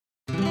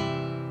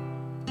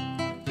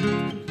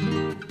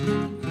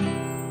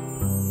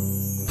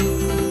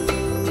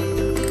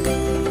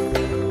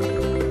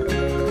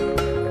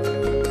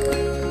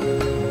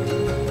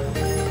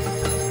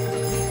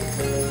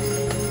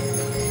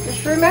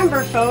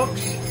remember,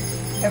 folks,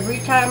 every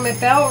time a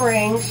bell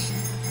rings,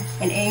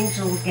 an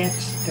angel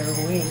gets their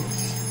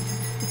wings.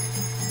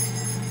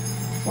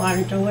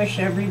 Wanted to wish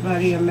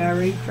everybody a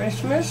Merry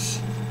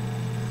Christmas.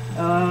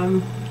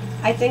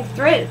 I think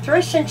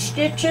Thryss and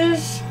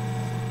Stitches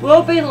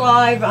will be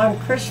live on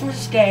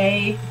Christmas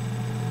Day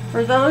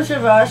for those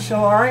of us who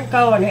aren't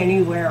going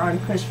anywhere on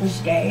Christmas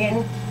Day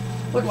and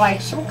would like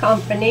some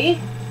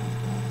company.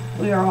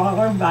 We are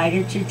all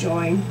invited to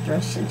join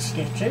Thryss and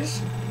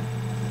Stitches.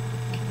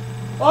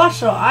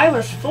 Also, I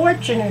was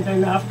fortunate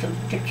enough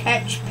to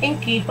catch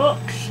Pinky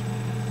Hooks.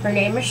 Her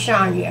name is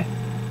Shonya.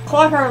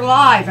 Caught her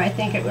live, I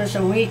think it was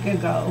a week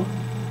ago.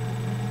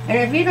 And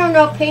if you don't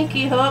know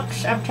Pinky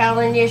Hooks, I'm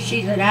telling you,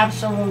 she's an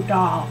absolute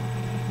doll.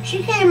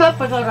 She came up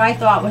with what I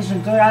thought was a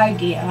good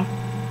idea.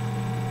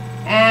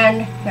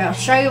 And I'll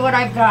show you what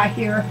I've got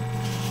here.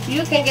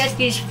 You can get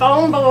these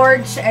foam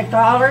boards at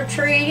Dollar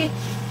Tree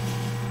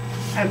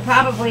and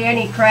probably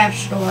any craft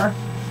store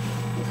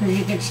because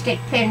you can stick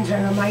pins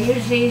in them. I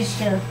use these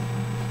to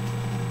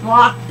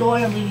block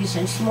doilies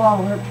in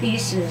smaller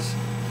pieces.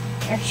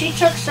 And she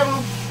took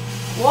some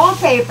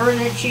wallpaper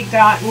that she'd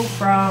gotten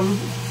from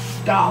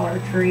Dollar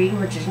Tree,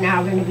 which is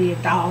now going to be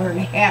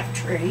 $1.50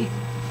 tree.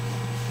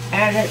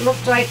 And it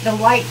looked like the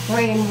light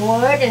grain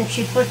wood, and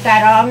she put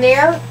that on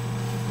there.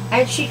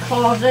 And she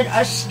calls it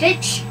a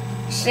stitch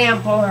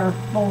sampler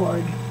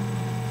board.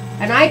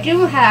 And I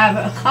do have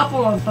a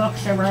couple of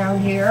books around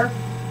here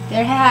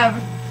that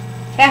have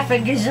half a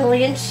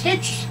gazillion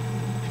stitch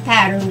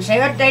patterns. They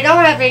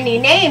don't have any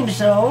names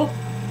though.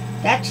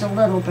 That's a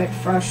little bit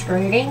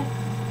frustrating.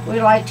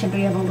 We like to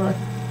be able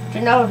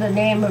to know the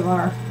name of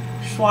our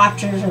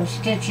swatches of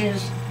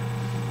stitches.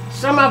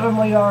 Some of them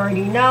we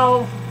already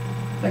know,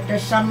 but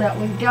there's some that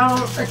we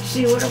don't. Let's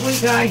see, what have we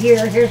got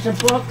here? Here's a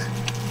book.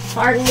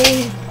 Pardon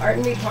me,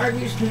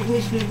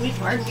 excuse me,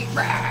 pardon me.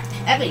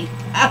 Heavy.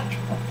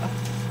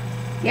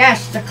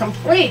 Yes, the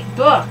complete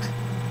book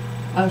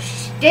of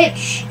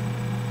stitch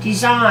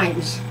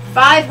designs.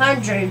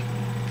 500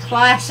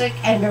 classic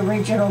and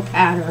original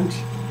patterns.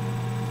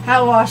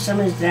 How awesome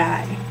is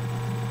that?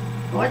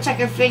 Once I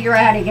can figure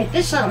out how to get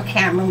this little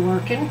camera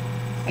working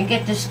and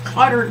get this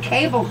cluttered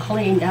table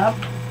cleaned up,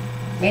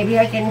 maybe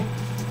I can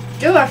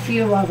do a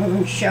few of them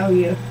and show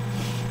you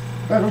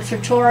a little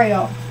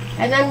tutorial.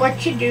 And then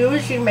what you do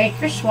is you make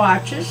your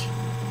swatches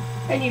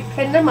and you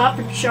pin them up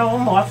and show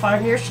them off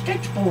on your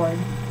stitch board.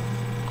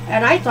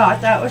 And I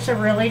thought that was a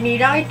really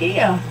neat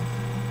idea,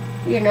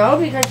 you know,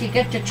 because you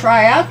get to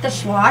try out the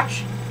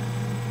swatch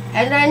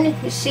and then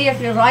you see if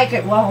you like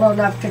it well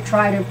enough to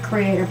try to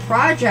create a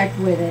project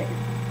with it.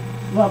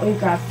 Well, we've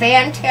got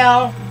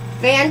fantail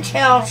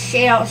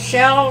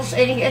shells,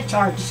 and it's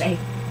hard to say.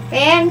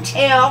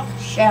 Fantail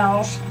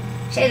shells.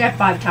 Say that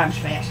 5 times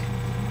fast.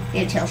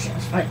 Fantail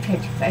shells.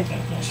 Fantail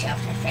shells.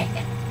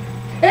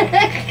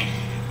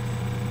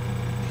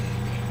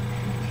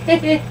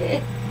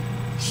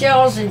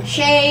 Shells and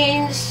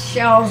chains.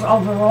 Shells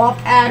overall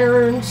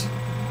patterns.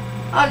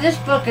 Oh, this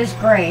book is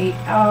great.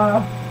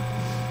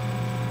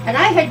 And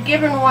I had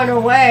given one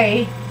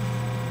away.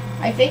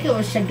 I think it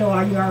was to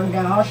Dawn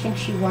Yarndale. I think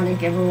she won a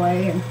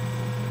giveaway, and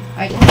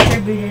I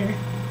contributed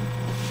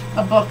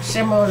a book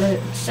similar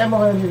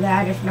to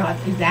that, if not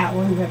that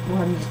one, but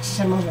one that's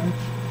similar.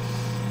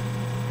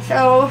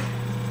 So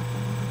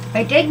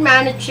I did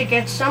manage to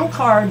get some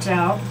cards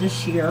out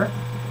this year.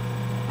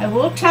 I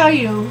will tell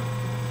you,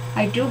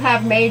 I do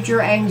have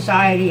major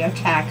anxiety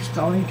attacks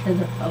going to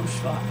the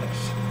post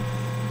office.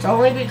 It's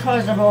only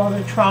because of all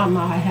the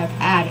trauma I have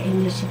had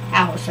in this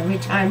house. Every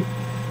time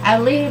I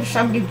leave,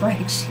 somebody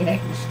breaks in,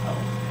 so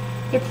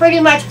they pretty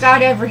much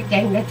got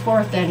everything that's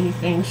worth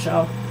anything,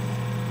 so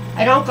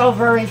I don't go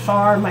very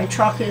far. My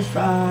truck is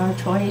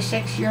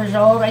 26 years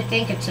old, I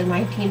think. It's a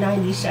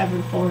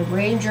 1997 Ford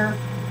Ranger,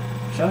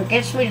 so it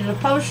gets me to the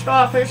post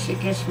office, it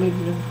gets me to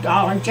the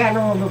Dollar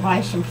General to buy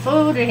some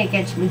food, and it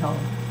gets me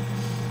home.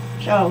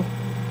 So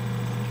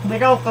we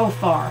don't go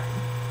far.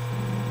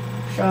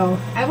 So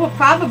I will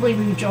probably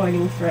be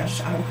joining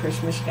Thryss on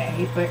Christmas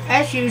Day, but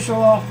as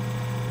usual,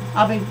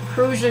 I'll be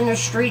cruising the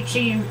streets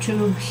of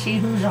YouTube, see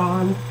who's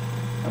on.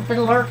 I've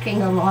been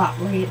lurking a lot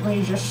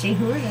lately, just see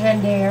who's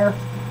in there.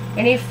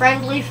 Any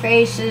friendly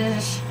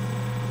faces,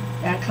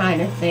 that kind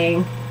of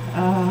thing.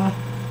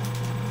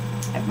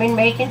 I've been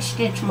making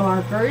stitch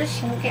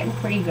markers. I'm getting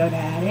pretty good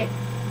at it.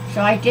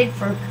 So I did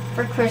for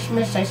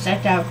Christmas, I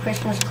sent out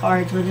Christmas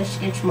cards with a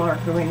stitch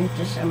marker in it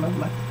to some of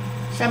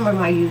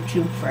my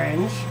YouTube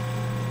friends.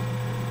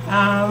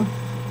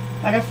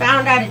 But I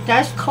found out it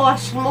does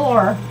cost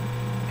more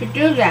to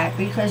do that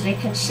because they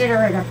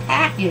consider it a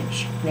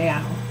package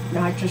now,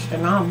 not just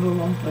an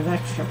envelope with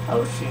extra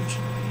postage,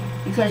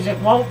 because it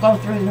won't go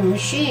through the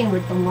machine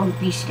with the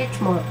lumpy stitch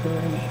marker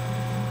in it.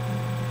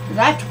 So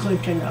that's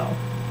good to know.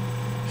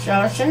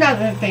 So it's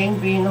another thing,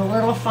 being a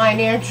little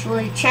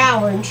financially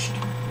challenged.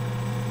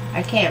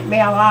 I can't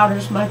mail out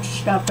as much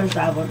stuff as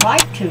I would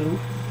like to.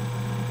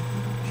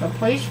 So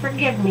please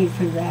forgive me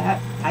for that.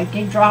 I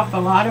did drop a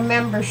lot of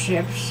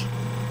memberships,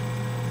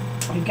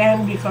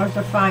 again because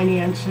of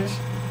finances.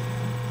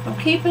 I'm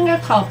keeping a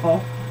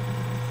couple.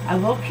 I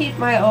will keep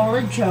my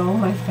Ola Joe,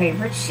 my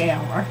favorite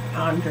sailor,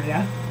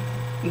 Andrea.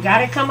 You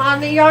gotta come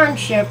on the yarn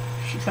ship.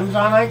 She comes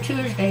on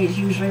Tuesdays,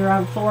 usually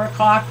around 4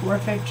 o'clock,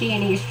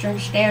 4:15 Eastern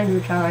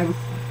Standard Time.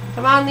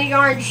 Come on the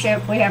yarn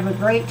ship. We have a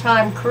great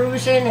time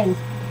cruising and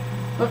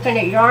looking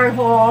at yarn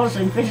hauls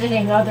and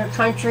visiting other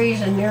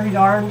countries and their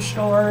yarn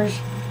stores.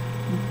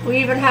 We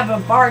even have a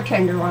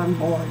bartender on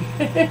board.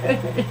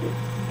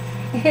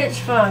 It's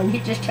fun. You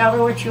just tell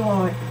her what you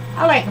want.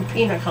 I like a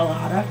pina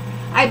colada.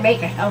 I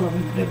make a hell of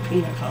a good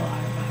pina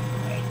colada, by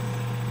the way.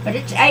 But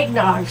it's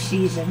eggnog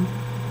season.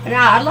 And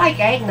I like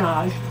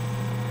eggnog,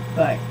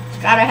 but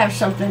it's got to have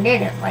something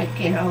in it, like,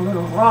 you know, a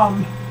little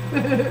rum.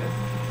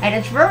 And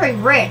it's very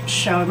rich,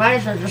 so I might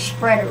as well just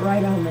spread it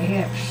right on the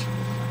hips.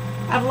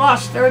 I've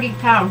lost 30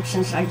 pounds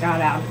since I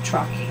got out of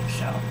trucking,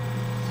 so.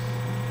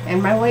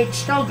 And my weight's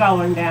still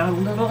going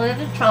down, little at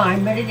a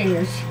time, but it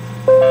is.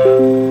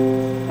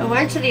 I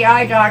went to the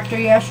eye doctor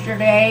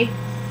yesterday.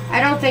 I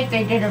don't think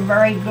they did a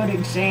very good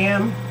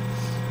exam.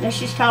 Now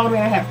she's telling me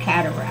I have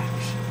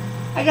cataracts.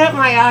 I got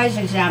my eyes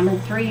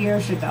examined 3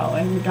 years ago,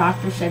 and the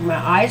doctor said my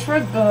eyes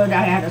were good.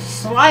 I had a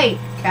slight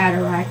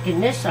cataract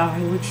in this eye,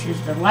 which is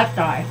the left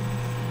eye,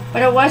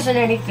 but it wasn't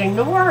anything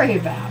to worry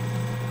about.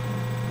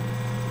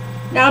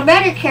 Now,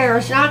 Medicare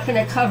is not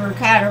going to cover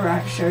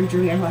cataract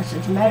surgery unless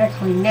it's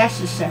medically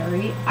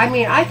necessary. I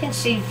mean, I can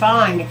see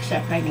fine,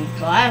 except I need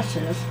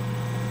glasses.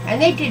 And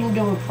they didn't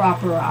do a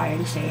proper eye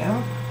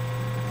exam.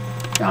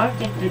 So I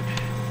think that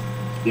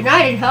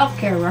United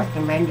Healthcare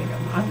recommended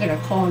them. I'm going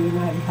to call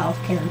United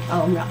Healthcare and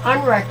tell them to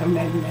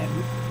unrecommend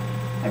them.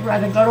 I'd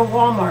rather go to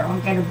Walmart. I'll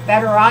get a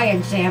better eye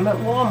exam at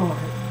Walmart.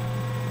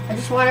 I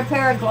just want a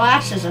pair of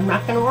glasses. I'm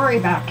not going to worry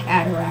about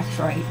cataracts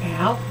right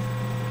now.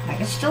 I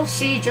can still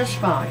see just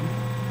fine.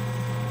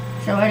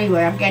 So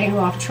anyway, I'm getting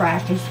off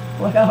track. Is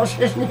what else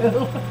is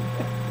new?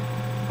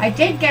 I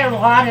did get a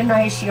lot of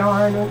nice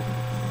yarn.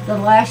 The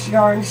last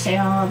yarn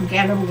sale.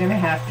 Again, I'm going to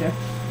have to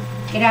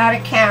get out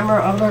of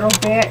camera a little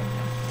bit.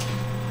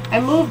 I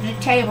moved the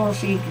table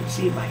so you can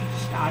see my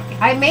stocking.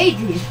 I made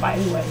these, by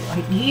the way,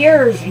 like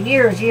years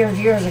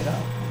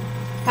ago.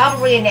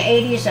 Probably in the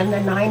 80s and the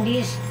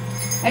 90s.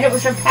 And it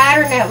was a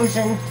pattern that was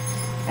in,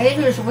 I think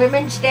it was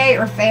Women's Day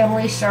or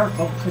Family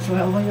Circle, because we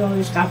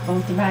always got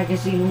both the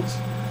magazines.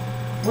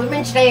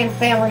 Women's Day and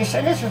Family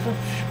Circle. This was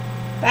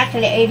back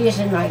in the 80s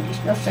and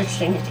 90s. No such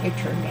thing as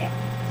internet.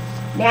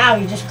 Now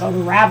you just go to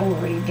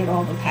Ravelry and get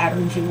all the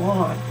patterns you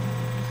want.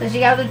 Because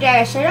the other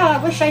day I said, oh,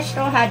 I wish I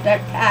still had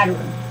that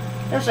pattern.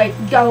 I was like,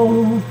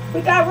 no,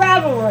 we got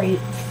Ravelry.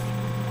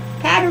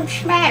 Pattern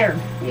schmatter.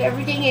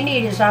 Everything you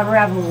need is on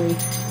Ravelry.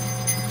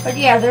 But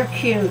yeah, they're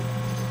cute.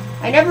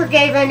 I never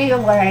gave any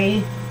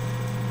away.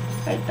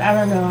 I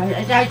don't know.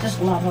 I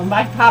just love them.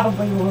 I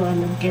probably will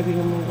end up giving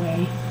them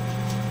away.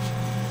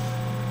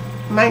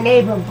 My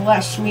neighbor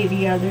blessed me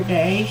the other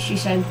day. She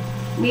said,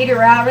 meet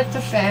her out at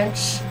the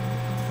fence.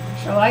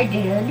 So I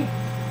did.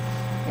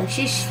 And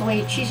she's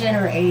sweet. She's in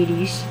her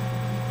 80s.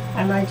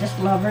 And I just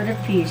love her to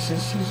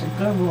pieces. She's a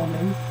good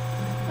woman.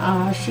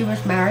 She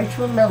was married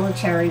to a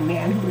military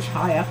man who was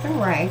high up in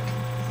rank.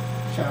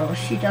 So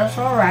she does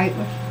all right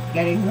with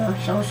getting her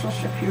Social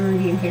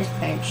Security and his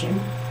pension.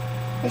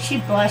 And she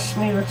blessed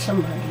me with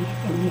some money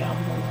in the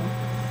envelope.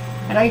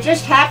 And I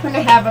just happened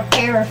to have a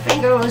pair of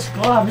fingerless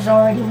gloves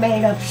already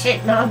made up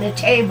sitting on the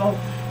table.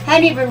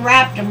 Hadn't even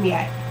wrapped them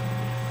yet.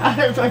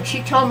 When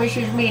she told me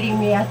she was meeting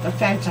me at the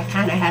fence, I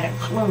kind of had a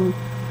clue.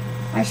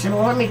 I said,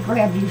 well, let me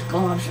grab these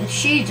gloves. And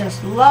she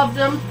just loved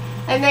them.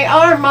 And they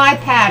are my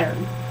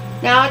pattern.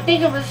 Now, I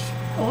think it was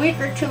a week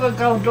or two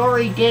ago,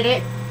 Dory did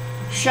it.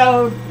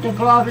 Showed the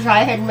gloves I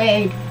had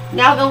made.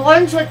 Now, the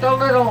ones with the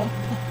little,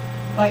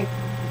 like,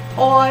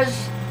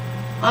 paws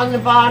on the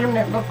bottom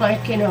that look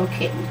like, you know,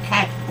 kitten,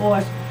 cat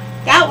paws,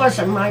 that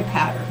wasn't my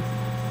pattern.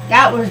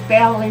 That was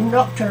Bailey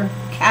Nookter,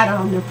 Cat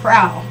on the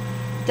Prowl.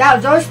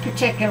 Those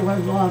particular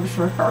gloves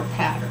were her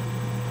pattern.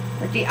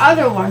 But the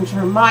other ones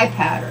were my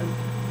pattern.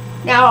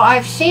 Now,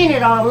 I've seen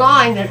it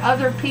online that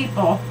other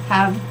people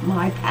have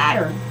my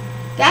pattern.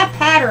 That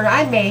pattern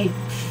I made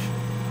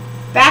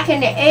back in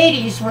the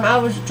 80s when I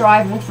was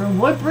driving for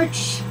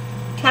Woodbridge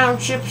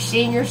Township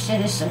Senior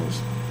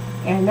Citizens.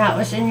 And that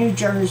was in New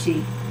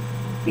Jersey.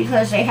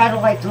 Because they had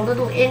like a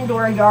little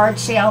indoor yard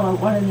sale at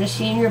one of the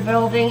senior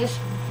buildings.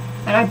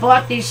 And I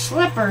bought these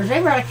slippers.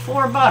 They were like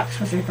 $4,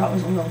 which I thought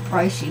was a little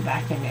pricey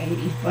back in the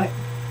 80s. But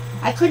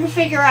I couldn't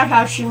figure out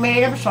how she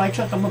made them, so I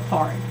took them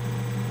apart.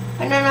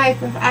 And then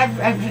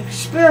I've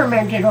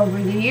experimented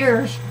over the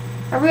years.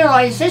 I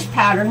realized this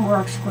pattern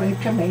works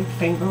great to make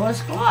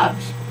fingerless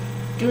gloves.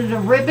 Do the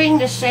ribbing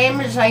the same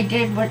as I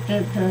did with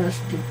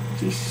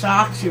the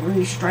socks, the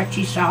really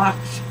stretchy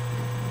socks.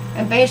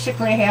 And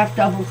basically half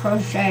double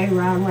crochet,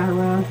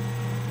 round.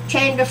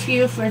 Chained a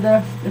few for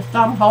the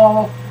thumb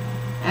hole.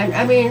 And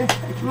I mean,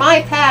 it's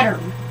my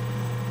pattern.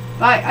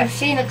 But I've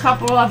seen a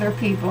couple other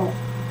people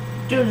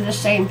do the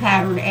same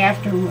pattern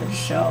afterwards,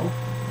 so,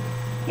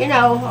 you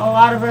know, a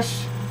lot of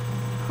us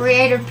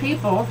creative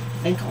people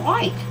think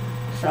alike.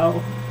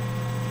 So,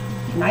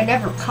 and I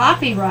never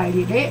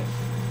copyrighted it.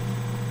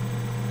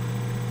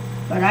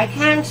 But I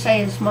can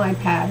say it's my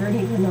pattern,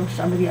 even though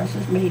somebody else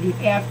has made it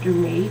after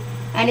me.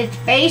 And it's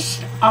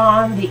based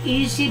on the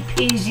Easy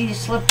Peasy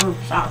slipper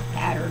sock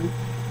pattern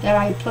that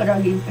I put a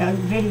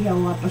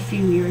video up a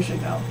few years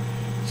ago.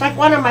 It's like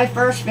one of my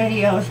first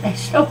videos.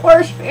 It's the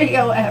worst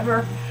video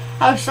ever.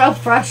 I was so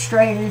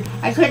frustrated.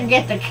 I couldn't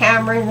get the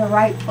camera in the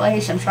right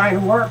place. I'm trying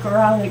to work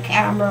around the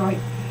camera, like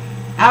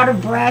out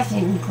of breath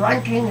and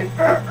grunting and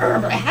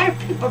But how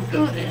do people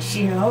do this,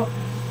 you know?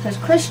 Because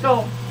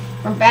Crystal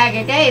from Bag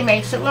a Day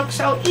makes it look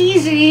so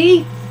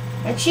easy.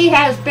 And she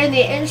has been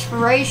the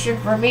inspiration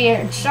for me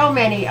and so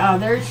many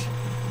others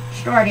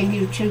starting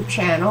YouTube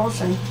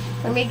channels. And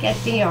let me get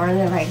the yarn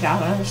that I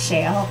got on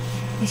sale.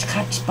 It's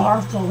got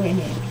sparkle in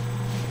it.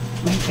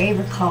 It's my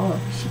favorite color,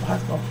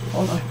 sparkle.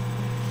 Hold on.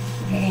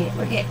 Okay,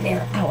 we're getting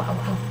there. Ow, ow,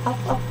 ow. Ow,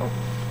 ow, ow.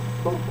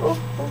 Ooh, ooh,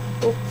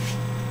 ooh, ooh.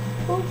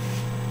 Ooh.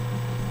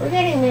 We're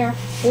getting there.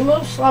 We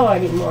move slow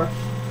anymore.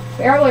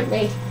 Bear with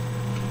me.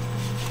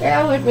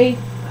 Bear with me.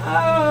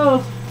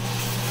 Oh.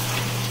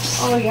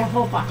 Oh, yeah,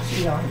 whole box of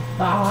yarn.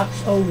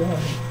 Box of yarn.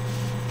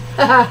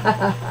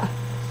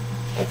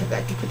 I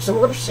forgot to put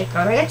some lipstick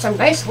on. I got some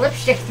nice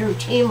lipstick through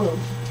Temu.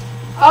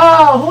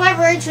 Oh,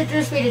 whoever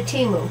introduced me to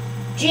Temu.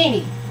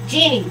 Jeannie.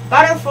 Jeannie.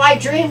 Butterfly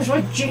Dreams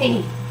with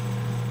Jeannie.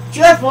 It's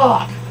your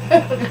fault.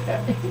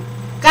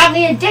 Got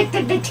me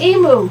addicted to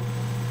Temu.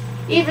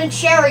 Even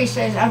Sherry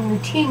says I'm the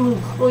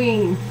Temu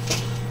queen.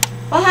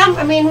 Well,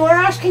 I mean, where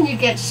else can you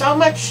get so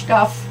much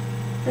stuff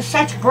for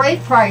such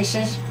great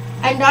prices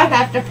and not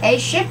have to pay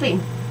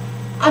shipping?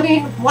 I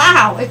mean,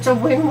 wow, it's a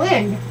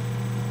win-win.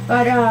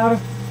 But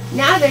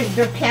now that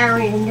they're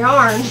carrying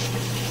yarn,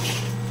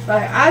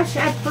 but I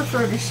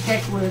prefer to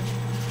stick with,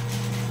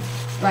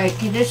 like,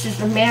 this is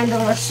the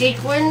mandala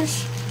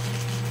sequins.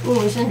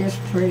 Ooh, isn't this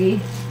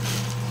pretty?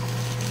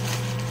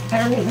 I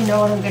don't even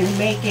know what I'm going to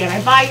make yet.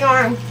 I buy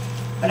yarn,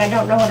 but I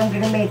don't know what I'm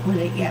going to make with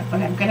it yet.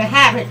 But I'm going to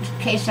have it in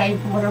case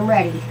when I'm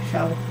ready.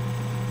 So,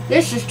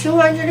 this is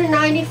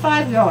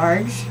 295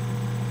 yards.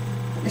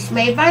 It's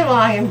made by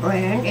Lion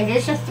Brand. It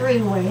is a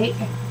 3-weight.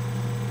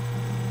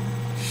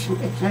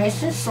 It's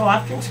nice and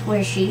soft and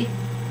squishy.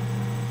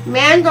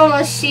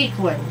 Mandala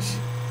sequins.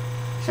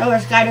 So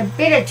it's got a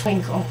bit of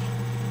twinkle.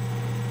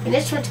 And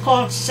this one's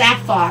called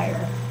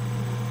Sapphire.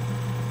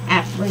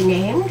 Aptly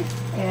named.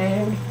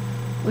 And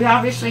we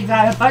obviously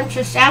got a bunch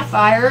of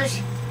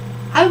sapphires.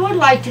 I would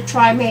like to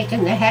try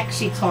making the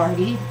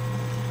hexacardy.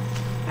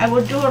 I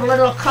would do a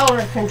little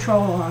color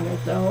control on it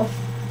though.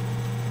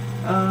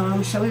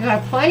 So we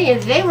got plenty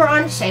of, they were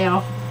on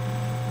sale.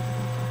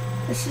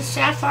 This is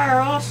sapphire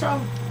also?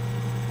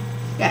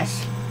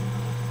 Yes.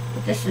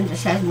 But this one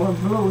just has more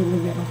blue in the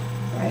middle,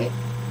 right?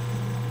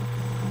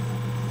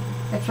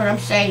 That's what I'm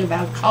saying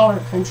about color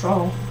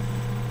control.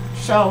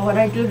 So when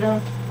I do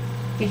the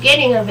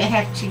beginning of the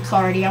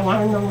hexacardy, I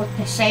want to know what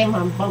the same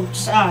on both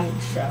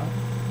sides, so.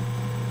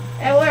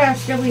 And what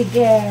else did we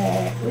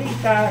get? We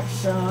got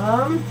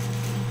some,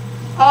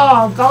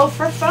 oh, Go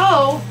for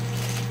Faux.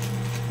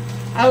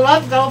 I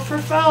love Go for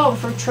Faux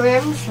for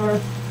trims,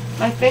 for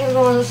my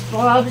fingerless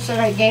gloves that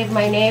I gave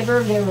my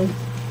neighbor. They were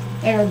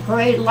in a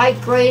gray, light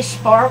gray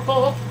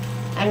sparkle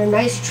and a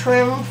nice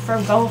trim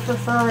for Go for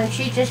Fur. And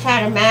she just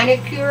had a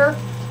manicure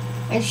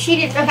and she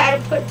didn't know how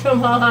to put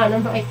them on.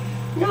 I'm like,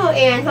 no,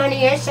 Ann,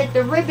 honey, I said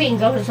the ribbing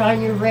goes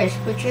on your wrist.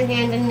 Put your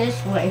hand in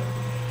this way.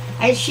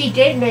 And she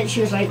did, and then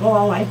she was like,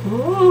 oh, like,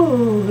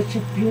 ooh, it's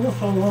a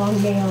beautiful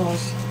long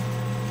nails.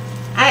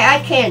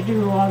 I can't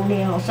do long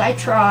nails. I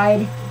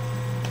tried.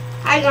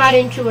 I got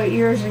into it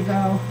years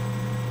ago.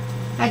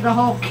 Had the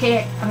whole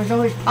kit. I was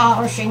always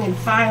polishing and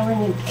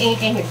filing and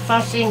painting and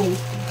fussing. And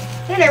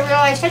then I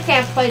realized I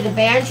can't play the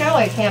banjo.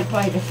 I can't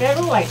play the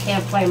fiddle. I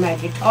can't play my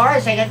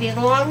guitars. I got these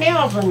long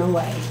nails in the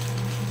way.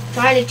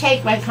 Trying to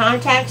take my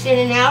contacts in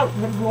and out,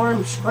 good Lord,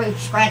 I'm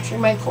scratching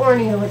my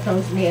cornea with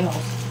those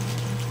nails.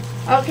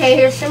 Okay,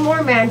 here's some more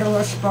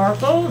mandala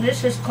sparkle.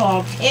 This is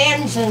called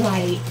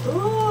Tanzanite.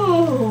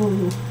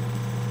 Ooh,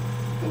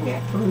 isn't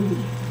that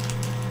pretty?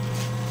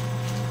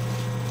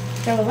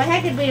 So that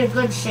had to be a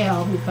good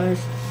sale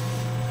because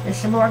there's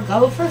some more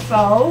Go for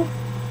Faux.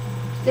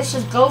 This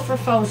is Go for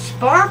Faux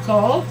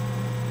Sparkle.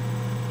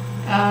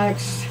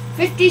 It's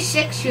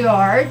 56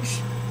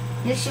 yards.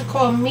 This is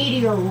called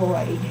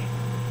Meteoroid.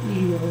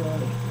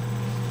 Meteoroid.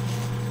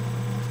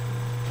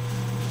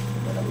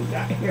 What do we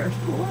got here?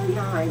 More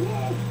yarn,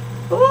 yay.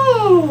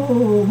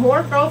 Ooh,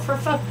 more Go for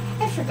Faux.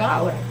 I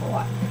forgot what I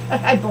bought.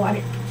 I bought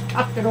it,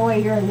 tucked it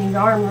away here in the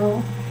yarn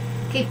room.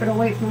 Keep it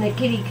away from the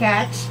kitty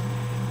cats.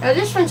 Now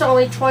this one's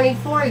only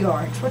 24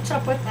 yards. What's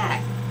up with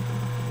that?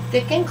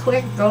 Thick and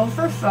Quick Go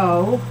for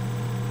Faux.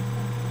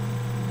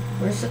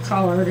 Where's the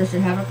color? Does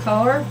it have a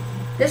color?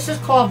 This is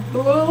called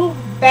Blue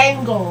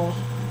Bengal.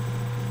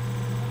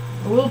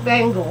 Blue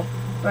Bengal.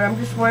 But I'm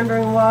just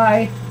wondering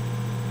why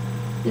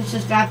this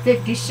has got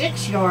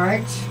 56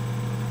 yards.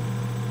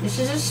 This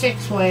is a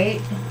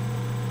 6-weight.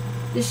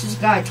 This has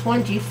got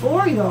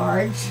 24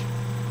 yards.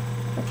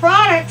 The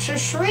products are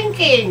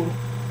shrinking.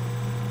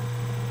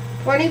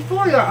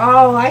 24 yards.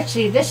 Oh, I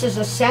see. This is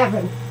a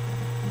 7.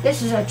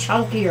 This is a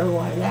chunkier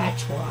one,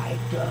 that's why.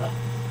 Duh.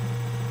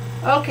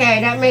 Okay,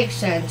 that makes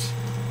sense.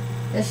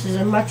 This is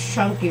a much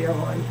chunkier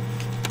one.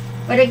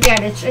 But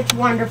again, it's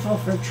wonderful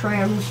for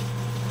trims.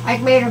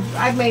 I've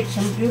made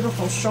some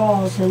beautiful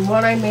shawls, and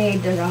one I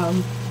made at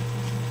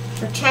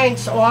for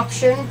Tank's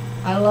auction.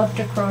 I love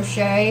to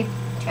crochet.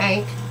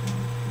 Tank.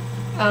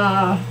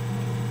 I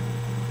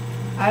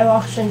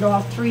auctioned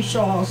off 3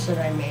 shawls that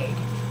I made.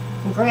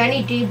 And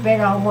Granny D bid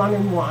on 1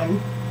 and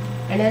 1,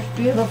 and it's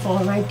beautiful.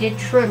 And I did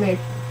trim it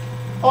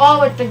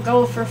all with the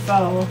gopher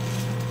faux,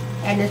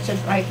 and it's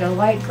like a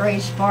light gray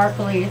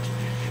sparkly. It's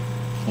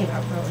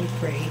really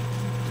pretty.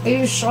 I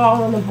use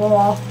shawl on the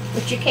ball,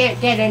 which you can't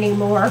get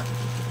anymore.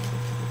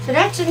 So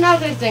that's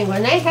another thing.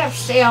 When they have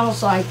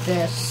sales like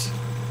this,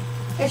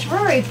 it's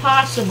very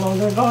possible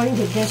they're going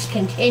to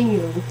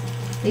discontinue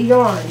the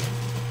yarn.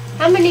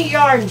 How many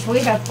yarns we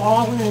have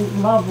fallen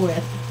in love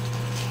with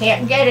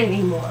can't get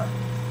anymore.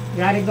 You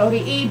gotta go to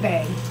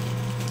eBay.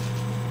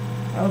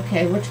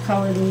 Okay, which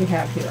color do we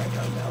have here? I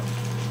don't know.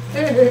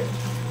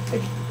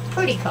 It's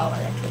pretty color,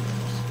 that's what it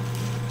is.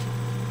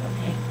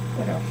 Okay,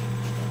 what else?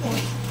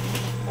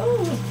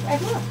 Oh,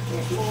 and look,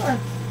 there's more.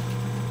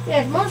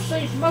 Yeah,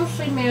 it's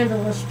mostly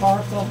mandala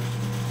sparkle.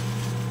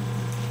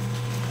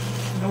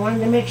 I wanted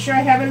to make sure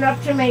I have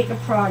enough to make a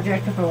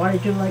project if I want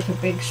to do like a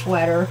big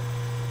sweater,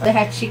 or a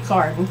hexie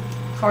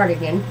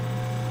cardigan.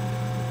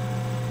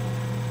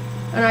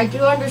 And I do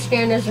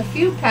understand there's a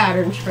few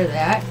patterns for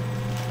that,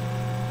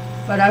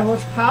 but I will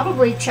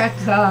probably check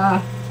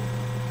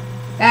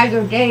Bag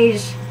O'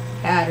 Day's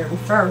pattern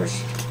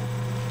first.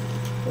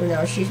 You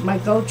know, she's my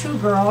go-to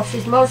girl.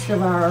 She's most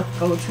of our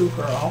go-to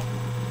girl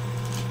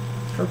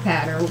for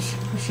patterns.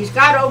 She's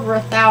got over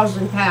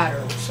 1,000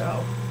 patterns,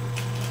 so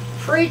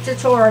free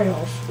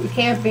tutorials. You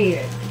can't beat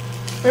it.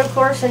 But of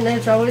course, and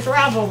there's always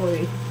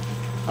Ravelry.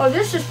 Oh,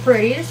 this is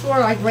pretty. It's more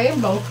like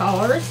rainbow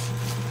colors.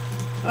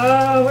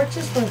 What's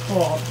this one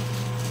called?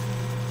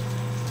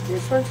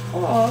 This one's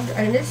called,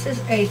 and this is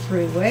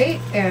A3 weight.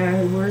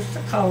 And where's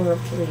the color,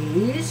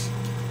 please?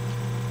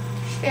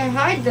 They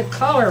hide the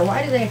color.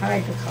 Why do they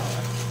hide the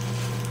color?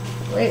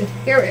 Wait,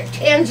 here,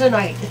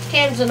 Tanzanite. It's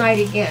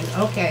Tanzanite again.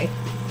 Okay.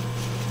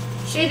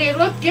 See, they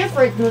look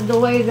different than the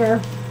way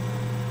they're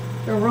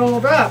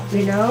rolled up,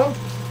 you know?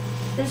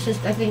 I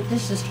think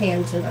this is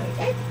Tanzanite.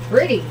 That's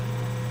pretty.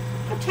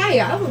 I'll tell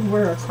you, I would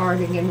wear a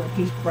cardigan with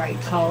these bright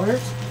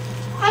colors.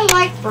 I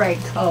like bright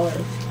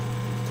colors.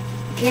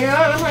 You know,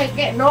 I'm like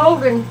getting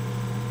old and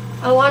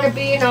I want to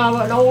be, you know,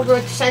 an older,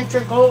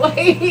 eccentric old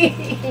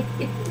lady.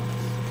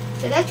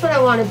 So that's what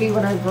I want to be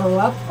when I grow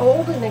up.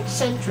 Old and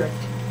eccentric.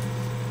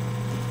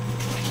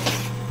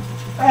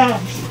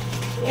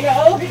 You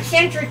know, old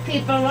eccentric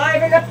people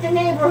liven up the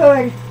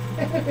neighborhood.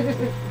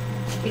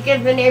 You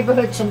give the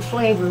neighborhood some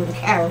flavor and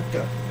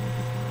character.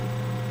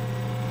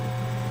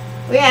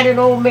 We had an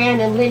old man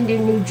in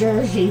Linden, New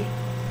Jersey.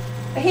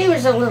 He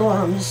was a little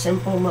on the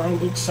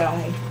simple-minded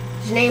side.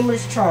 His name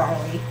was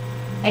Charlie.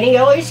 And he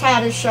always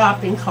had a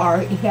shopping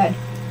cart. He had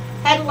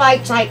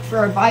headlights like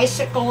for a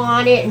bicycle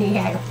on it, and he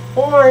had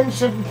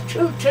horns and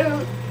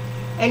toot-toot.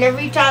 And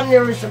every time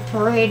there was a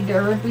parade,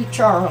 there would be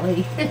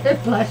Charlie.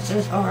 Bless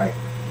his heart.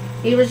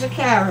 He was a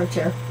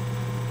character.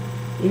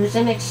 He was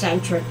an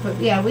eccentric. But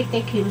yeah, we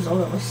think he was a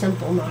little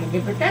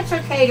simple-minded. But that's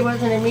okay. There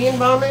wasn't a mean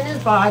bone in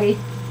his body.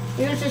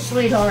 He was a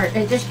sweetheart.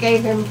 It just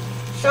gave him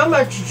so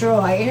much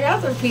joy. And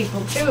other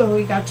people, too.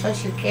 We got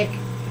such a kick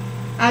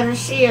out of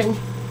seeing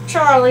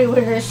Charlie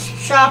with his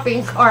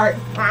shopping cart,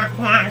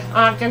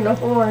 honking the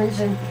horns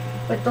and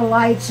with the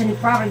lights. And he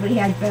probably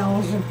had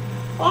bells and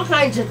all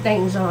kinds of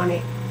things on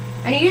it.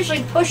 And he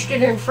usually pushed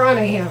it in front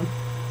of him.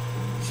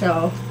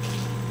 So,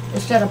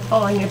 instead of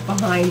pulling it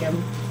behind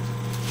him.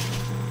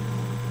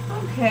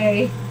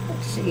 Okay,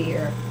 let's see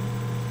here.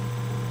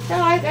 So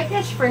I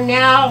guess for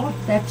now,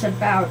 that's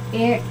about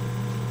it.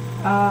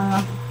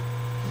 I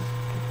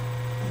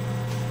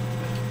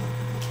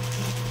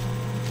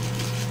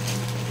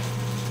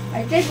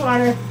did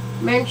want to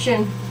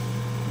mention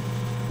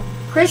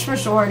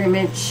Christmas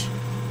ornaments,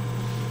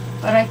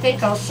 but I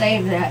think I'll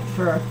save that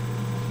for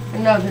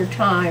another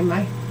time.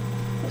 I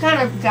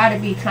kind of got to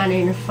be kind of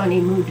in a funny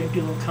mood to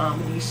do a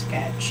comedy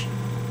sketch.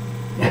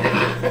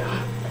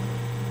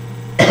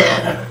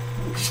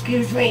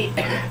 Excuse me.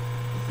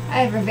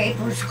 I have a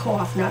vapor's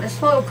cough, not a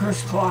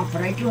smoker's cough,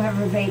 but I do have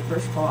a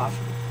vapor's cough.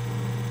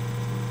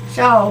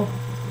 So,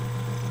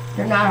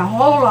 they're not a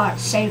whole lot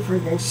safer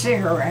than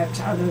cigarettes,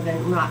 other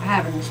than not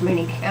having as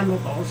many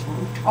chemicals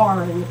and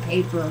tar in the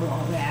paper and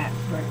all that,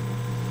 but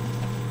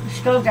you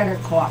still get a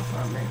cough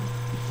from it.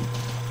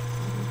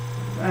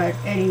 But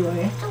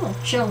anyway, it's a little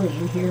chilly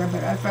in here,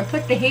 but if I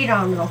put the heat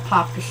on, it'll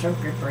pop the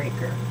circuit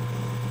breaker.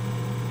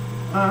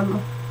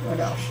 What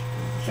else?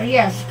 So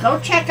yes, go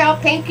check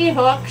out Pinky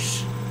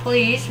Hooks,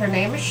 please. Her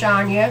name is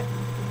Shonya.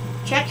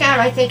 Check out,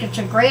 I think it's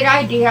a great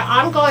idea.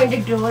 I'm going to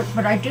do it,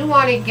 but I do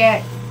want to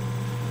get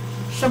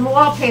some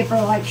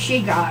wallpaper like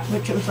she got,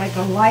 which was like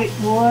a light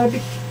wood.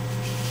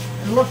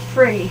 It looked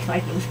pretty,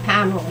 like it was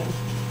paneling.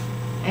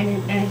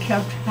 And it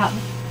kept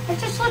It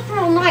just looked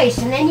real nice,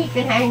 and then you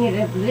can hang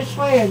it this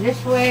way or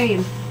this way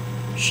and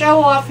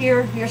show off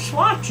your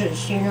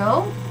swatches, you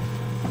know.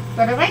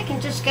 But if I can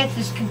just get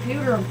this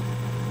computer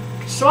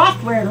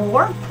software to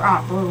work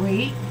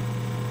properly,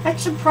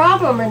 that's a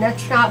problem, and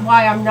that's not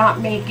why I'm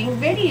not making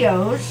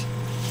videos.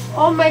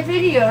 All my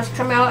videos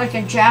come out like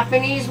a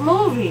Japanese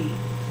movie.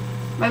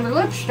 My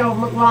lips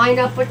don't line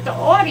up with the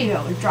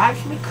audio. It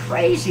drives me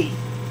crazy.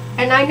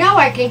 And I know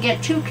I can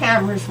get 2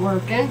 cameras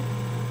working.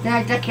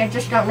 I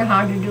just don't know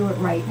how to do it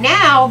right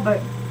now,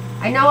 but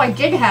I know I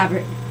did have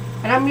it.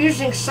 And I'm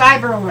using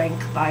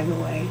Cyberlink, by the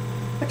way,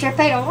 which I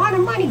paid a lot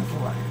of money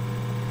for.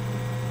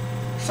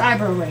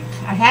 Cyberlink.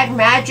 I had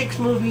Magic's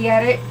movie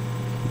edit.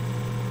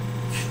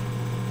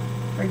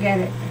 Forget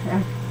it.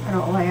 I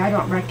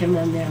don't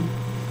recommend them.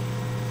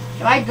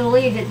 So I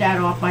deleted that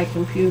off my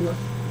computer.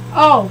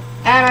 Oh,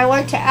 and I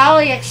went to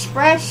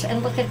AliExpress,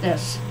 and look at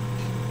this.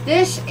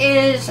 This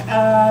is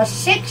a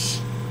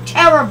 6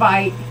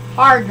 terabyte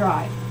hard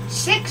drive.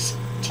 6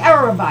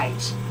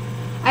 terabytes.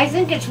 I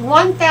think it's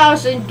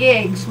 1,000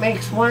 gigs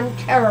makes 1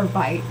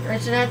 terabyte.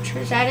 Is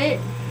that it?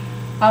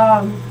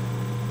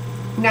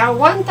 Now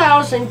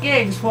 1,000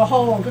 gigs will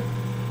hold,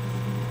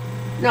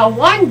 no,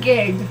 1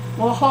 gig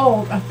will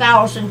hold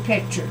 1,000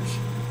 pictures.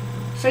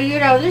 So, you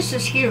know, this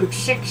is huge,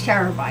 6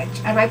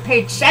 terabytes. And I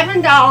paid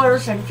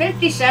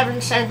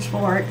 $7.57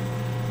 for it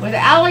with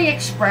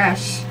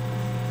AliExpress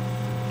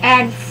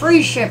and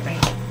free shipping.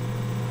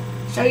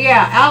 So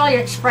yeah,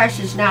 AliExpress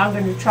is now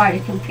going to try to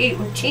compete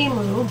with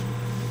Temu.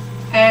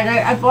 And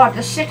I bought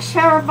the 6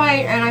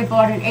 terabyte and I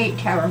bought an 8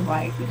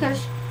 terabyte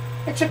because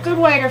it's a good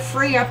way to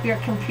free up your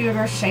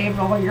computer, save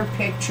all your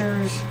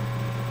pictures.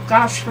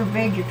 Gosh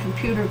forbid your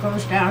computer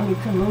goes down, you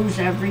can lose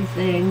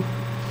everything.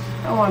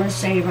 I want to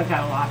save, I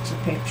got lots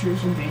of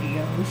pictures and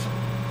videos.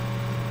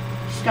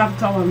 Stuff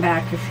going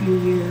back a few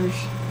years.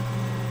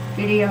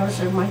 Videos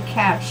of my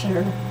cats that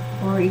are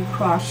already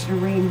crossed the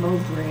Rainbow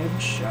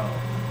Bridge, so.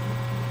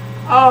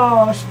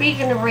 Oh,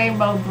 speaking of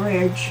Rainbow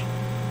Bridge,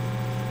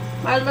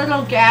 my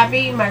little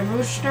Gabby, my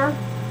rooster,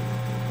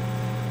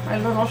 my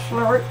little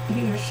flirt,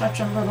 he was such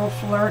a little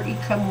flirt,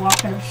 he'd come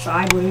walking up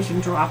sideways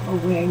and drop a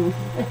wing.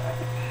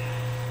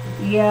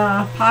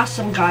 Yeah,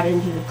 possum got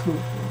into the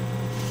coop.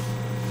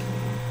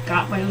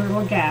 Got my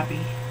little Gabby.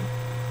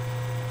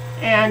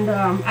 And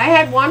I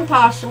had one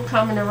possum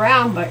coming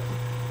around, but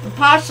the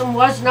possum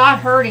was not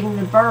hurting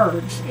the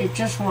birds. It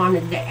just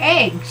wanted the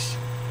eggs.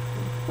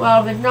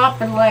 Well, they've not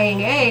been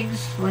laying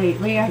eggs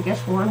lately. I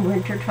guess one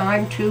winter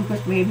time too,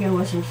 because maybe I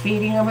wasn't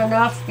feeding them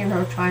enough, you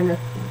know, trying to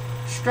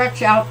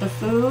stretch out the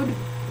food.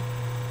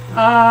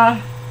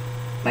 But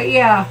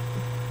yeah,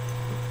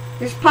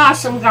 this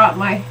possum got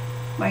my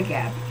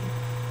Gabby.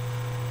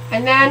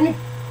 And then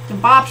the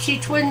Bobbsey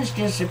twins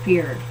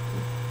disappeared.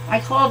 I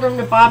called them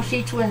the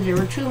Bobbsey twins. They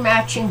were 2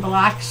 matching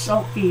black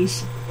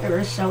silkies. They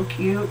were so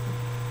cute.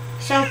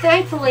 So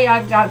thankfully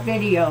I've got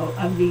video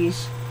of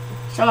these.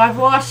 So I've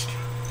lost,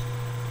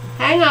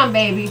 hang on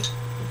baby,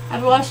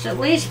 I've lost at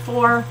least 3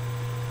 or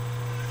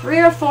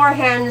 4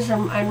 hens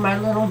and my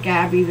little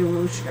Gabby the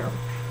rooster.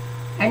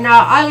 And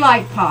now I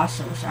like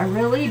possums, I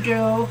really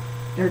do.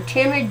 They're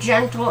timid,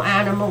 gentle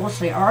animals.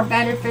 They are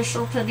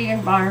beneficial to the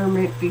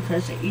environment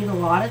because they eat a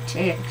lot of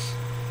ticks.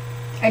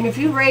 And if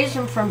you raise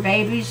them from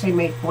babies, they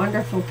make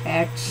wonderful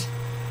pets.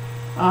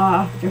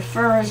 Their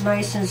fur is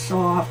nice and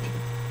soft.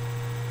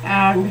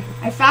 And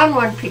I found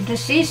one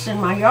deceased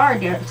in my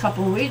yard a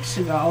couple of weeks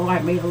ago. I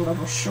made a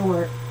little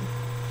short.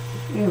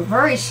 You know,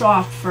 very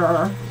soft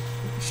fur.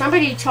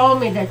 Somebody told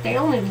me that they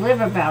only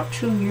live about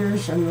 2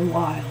 years in the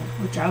wild,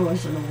 which I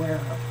wasn't aware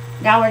of.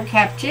 Now in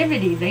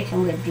captivity, they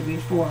can live to be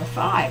 4 or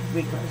 5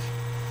 because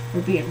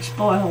they're being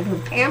spoiled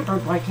and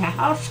pampered like a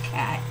house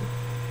cat.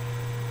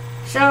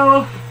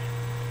 So,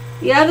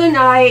 the other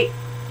night,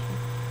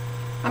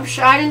 I'm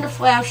shining the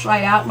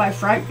flashlight out my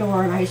front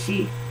door and I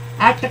see,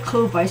 at the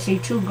coop, I see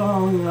 2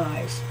 glowing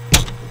eyes.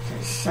 I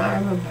said,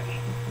 son of a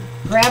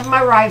bitch. Grabbed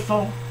my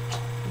rifle.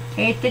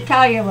 Hate to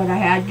tell you what I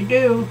had to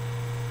do.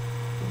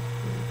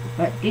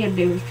 But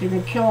it was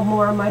going to kill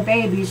more of my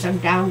babies. I'm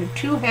down to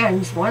 2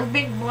 hens. One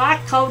big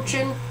black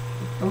cochin,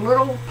 the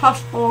little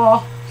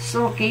puffball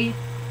silky,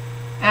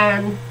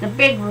 and the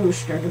big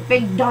rooster, the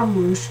big dumb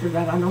rooster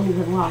that I don't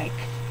even like.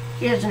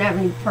 He doesn't have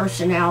any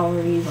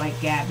personality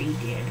like Gabby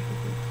did.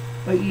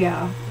 But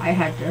yeah, I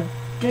had to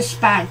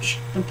dispatch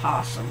the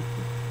possum.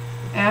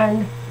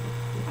 And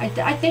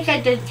I think I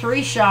did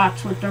 3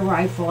 shots with the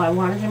rifle. I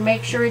wanted to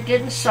make sure it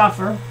didn't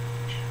suffer.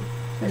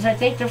 Because I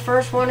think the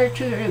first 1 or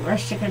 2, I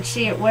could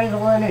see it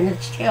wiggling and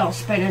its tail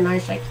spinning. I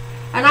was like,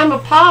 and I'm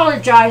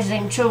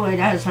apologizing to it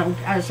as I'm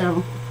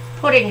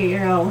putting it, you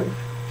know,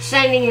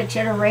 sending it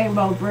to the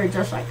Rainbow Bridge. I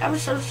was like, I'm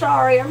so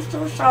sorry, I'm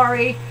so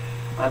sorry.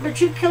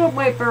 But you killed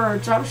my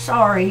birds, I'm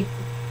sorry.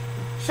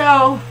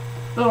 So,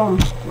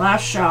 boom,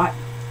 last shot.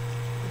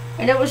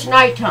 And it was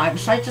nighttime,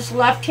 so I just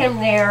left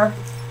him there.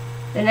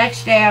 The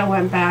next day I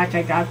went back,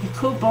 I got the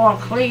coop all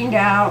cleaned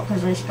out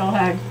because I still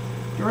had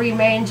the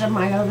remains of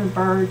my other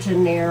birds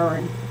in there,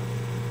 and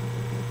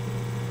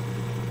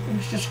it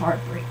was just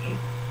heartbreaking.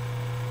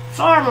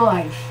 farm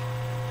life.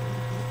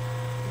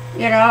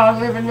 You know, I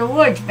live in the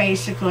woods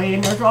basically,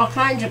 and there's all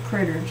kinds of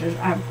critters.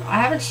 I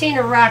haven't seen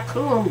a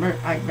raccoon,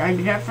 but I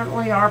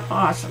definitely are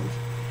possums.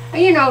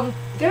 And, you know,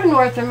 they're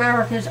North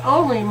America's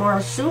only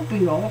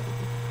marsupial,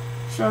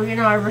 so, you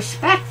know, I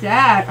respect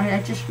that.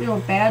 I just feel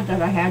bad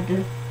that I had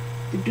to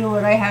do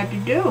what I had to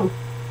do.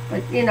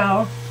 But, you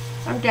know,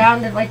 I'm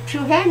down to like 2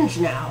 hens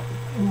now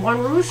and 1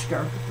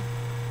 rooster.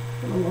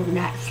 And a little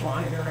gnat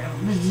flying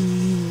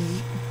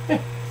around.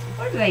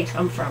 Where do they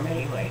come from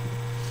anyway?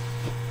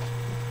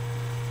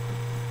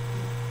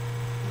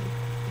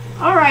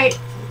 Alright,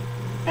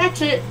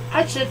 that's it.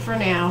 That's it for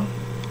now.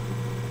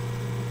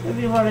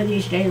 Maybe one of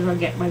these days I'll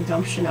get my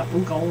gumption up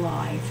and go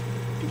live.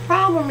 The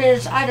problem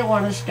is I don't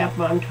want to step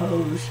on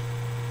toes.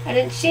 And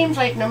it seems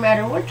like no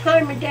matter what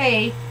time of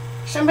day,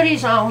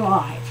 somebody's on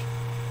live.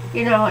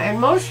 You know, and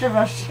most of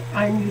us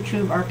on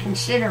YouTube are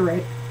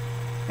considerate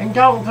and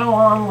don't go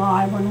on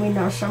live when we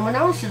know someone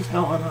else is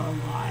going on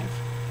live.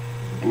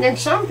 And then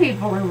some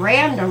people are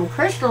random.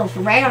 Crystal's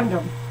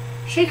random.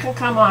 She can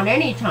come on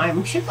anytime,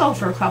 and she'll go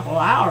for a couple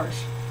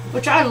hours,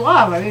 which I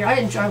love. I mean, I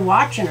enjoy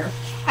watching her.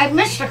 I've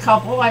missed a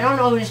couple. I don't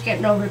always get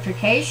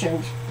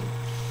notifications,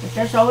 but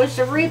there's always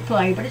a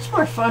replay. But it's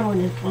more fun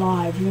when it's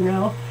live, you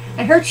know.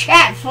 And her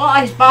chat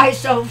flies by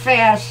so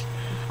fast.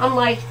 I'm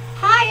like,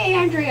 hi,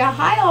 Andrea.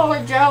 Hi,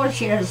 Ola Joe. And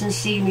she doesn't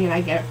see me, and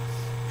I get,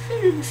 she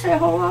didn't say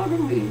hello to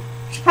me.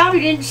 She probably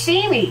didn't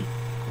see me.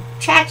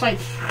 Chat's like,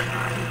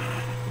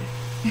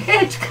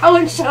 it's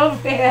going so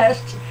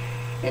fast.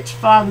 It's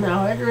fun,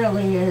 though. It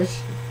really is.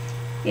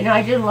 You know,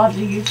 I do love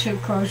the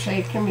YouTube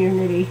crochet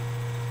community.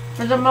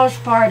 For the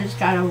most part, it's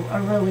got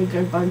a really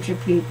good bunch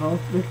of people,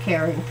 good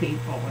caring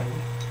people. And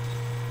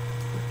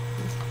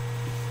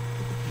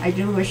I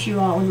do wish you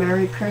all a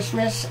Merry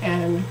Christmas.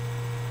 And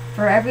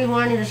for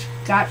everyone who's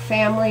got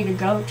family to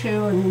go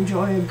to and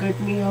enjoy a good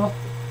meal,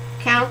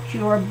 count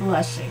your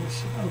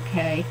blessings,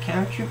 okay?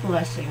 Count your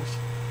blessings.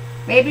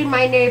 Maybe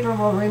my neighbor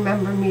will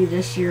remember me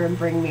this year and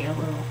bring me a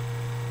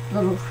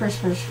little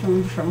Christmas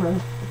food from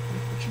her.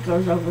 She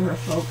goes over to her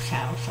folks'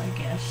 house, I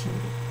guess. And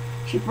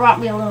she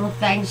brought me a little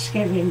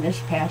Thanksgiving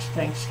this past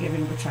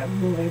Thanksgiving, which I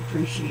really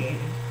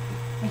appreciated.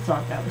 I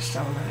thought that was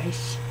so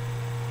nice.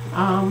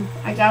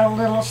 I got a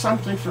little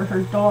something for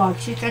her dog.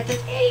 She's got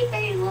this itty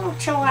bitty little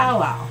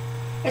chihuahua.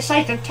 It's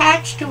like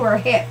attached to her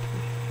hip.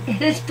 And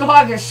this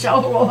dog is so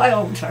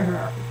loyal to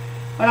her.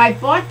 But I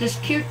bought this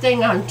cute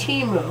thing on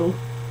Temu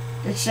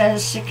that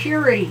says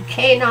Security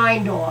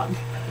Canine Dog.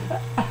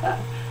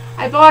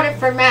 I bought it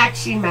for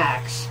Maxie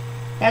Max.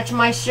 That's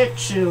my Shih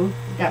Tzu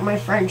that my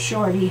friend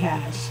Shorty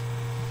has.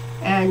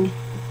 And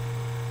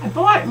I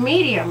bought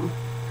medium,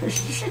 because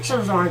Shih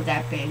Tzus aren't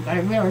that big, but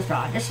I really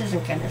thought this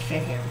isn't going to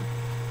fit him.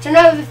 It's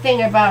another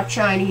thing about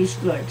Chinese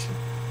goods.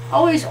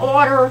 Always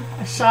order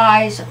a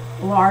size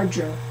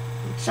larger.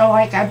 So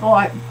like I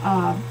bought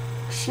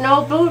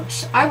snow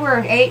boots. I wear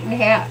an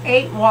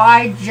 8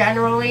 wide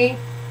generally,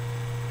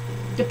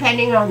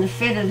 depending on the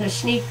fit of the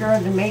sneaker,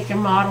 the make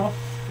and model.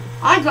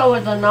 I go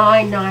with a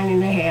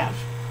 9.5.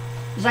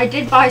 Because I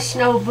did buy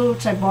snow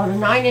boots. I bought a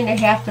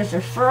 9.5 because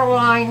they're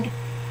fur-lined,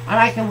 and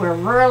I can wear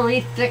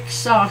really thick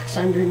socks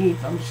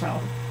underneath them.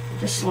 So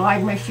just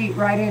slide my feet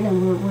right in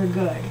and we're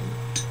good.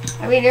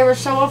 I mean, they were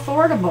so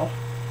affordable.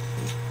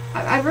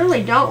 I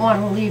really don't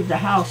want to leave the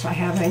house. I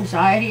have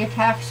anxiety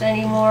attacks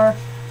anymore.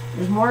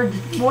 There's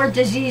more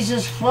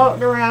diseases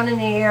floating around in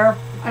the air.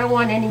 I don't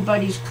want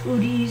anybody's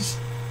cooties.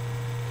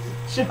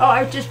 So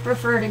I just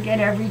prefer to get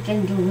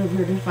everything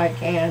delivered if I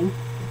can.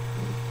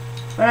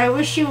 But I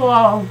wish you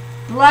all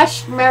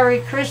blessed Merry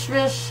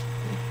Christmas,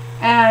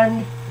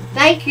 and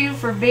thank you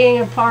for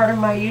being a part of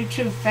my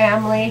YouTube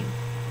family.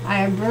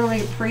 I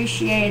really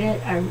appreciate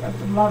it. I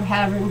love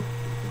having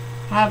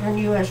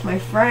you as my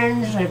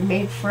friends. I've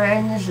made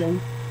friends, and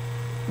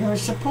you're a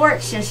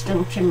support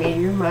system to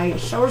me. You're my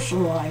social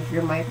life.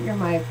 You're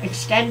my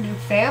extended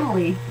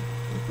family,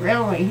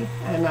 really.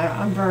 And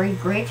I'm very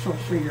grateful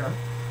for your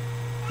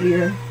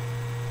you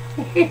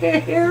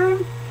hear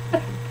him?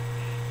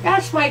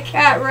 That's my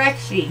cat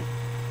Rexy.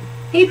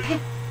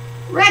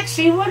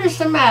 Rexy, what is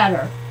the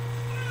matter?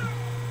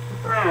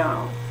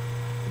 Wow.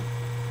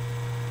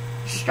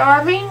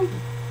 Starving?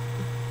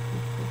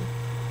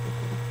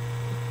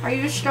 Are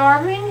you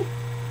starving?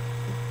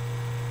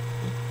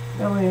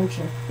 No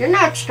answer. You're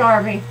not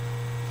starving.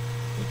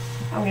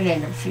 I'm going to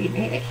end up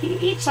feeding him. He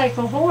eats like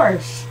a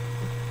horse.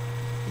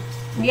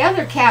 The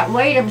other cat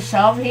weighed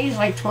himself. He's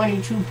like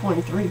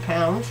 22.3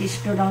 pounds. He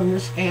stood on the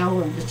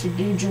scale, and it's a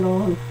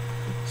digital. And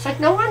it's like,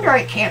 no wonder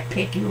I can't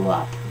pick you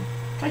up.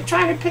 It's like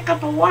trying to pick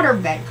up a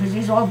waterbed because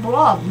he's all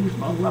blub. He's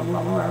blah, blah,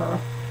 blah, blah.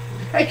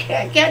 I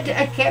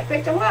can't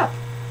pick him up.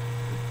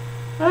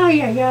 Oh,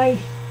 yeah.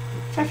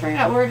 I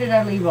forgot, where did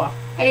I leave off?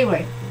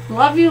 Anyway,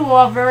 love you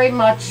all very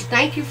much.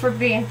 Thank you for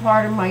being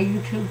part of my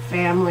YouTube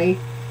family.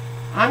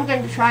 I'm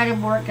going to try to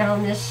work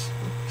on this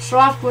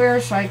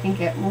software so I can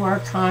get more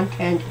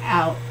content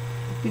out,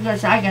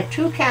 because I got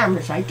 2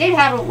 cameras. I did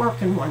have it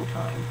working one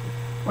time,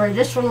 where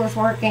this one was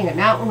working and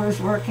that one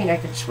was working. I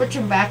could switch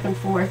them back and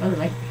forth. I was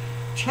like,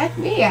 check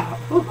me out.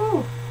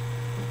 Woohoo!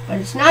 But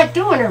it's not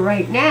doing it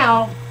right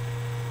now.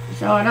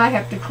 So, and I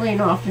have to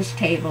clean off this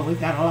table. We've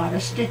got a lot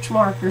of stitch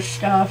marker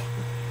stuff.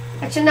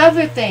 That's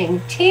another thing.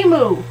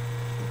 Temu.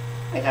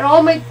 I got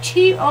all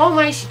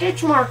my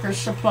stitch marker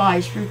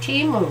supplies through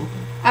Temu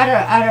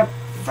at a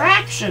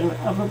fraction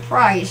of a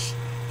price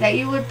that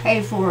you would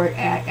pay for it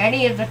at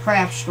any of the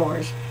craft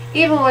stores,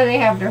 even when they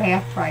have their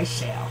half price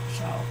sale.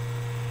 So,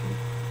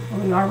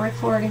 we are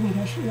recording.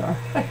 Yes, we are.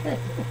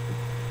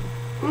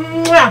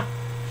 Mwah!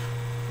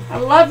 I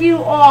love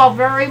you all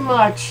very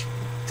much.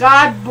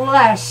 God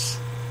bless.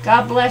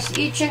 God bless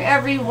each and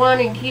every one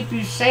and keep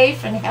you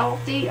safe and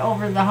healthy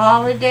over the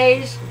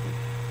holidays.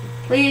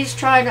 Please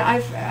try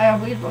to,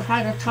 we've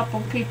had a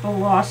couple people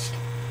lost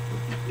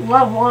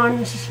loved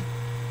ones,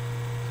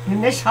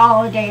 and this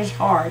holiday is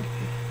hard.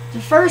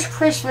 The first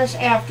Christmas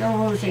after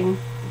losing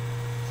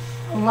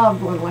a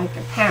loved one, like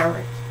a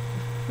parent,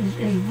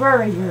 is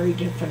very, very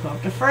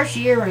difficult. The first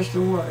year is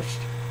the worst.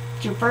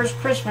 It's your first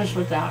Christmas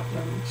without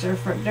them. It's their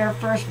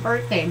first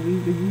birthday,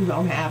 you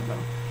don't have them.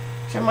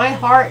 So my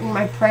heart and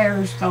my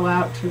prayers go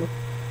out to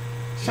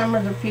some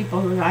of the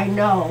people that I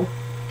know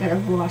that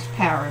have lost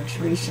parents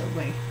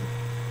recently.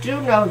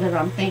 Do know that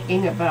I'm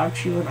thinking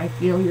about you and I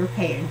feel your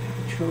pain.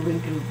 I truly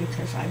do,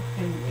 because I've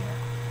been there.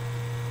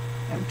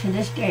 And to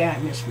this day I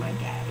miss my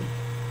daddy.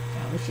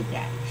 I was a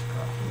daddy's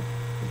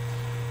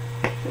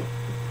girl.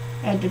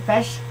 And the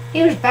best,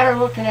 he was better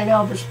looking than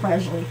Elvis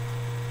Presley.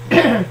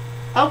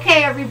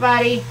 Okay,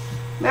 everybody.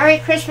 Merry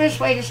Christmas.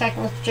 Wait a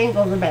second, let's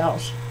jingle the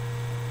bells.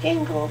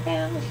 Jingle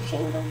bells,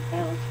 jingle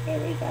bells, here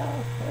we go.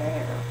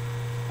 Where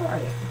are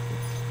you?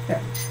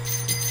 Here.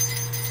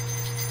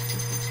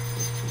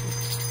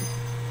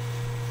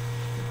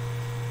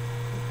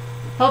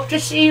 Hope to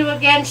see you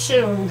again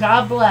soon.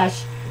 God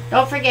bless.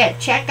 Don't forget,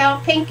 check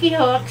out Pinky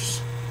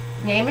Hooks.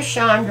 Her name is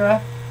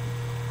Chandra.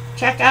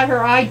 Check out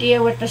her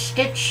idea with the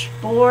stitch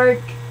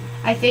board.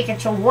 I think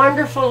it's a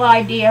wonderful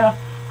idea.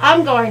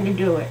 I'm going to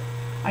do it.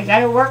 I got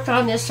to work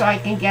on this so I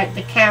can get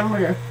the camera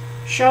to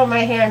show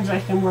my hands. I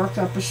can work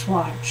up a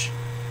swatch.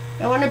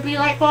 I want to be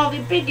like all the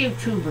big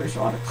YouTubers,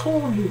 all the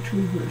cool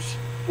YouTubers.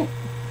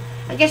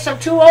 I guess I'm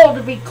too old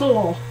to be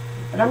cool,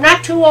 but I'm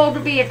not too old to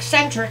be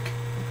eccentric.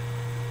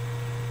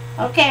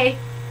 Okay,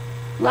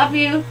 love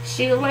you.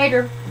 See you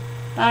later.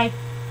 Bye.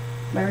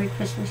 Merry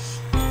Christmas.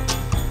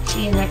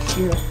 See you next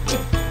year.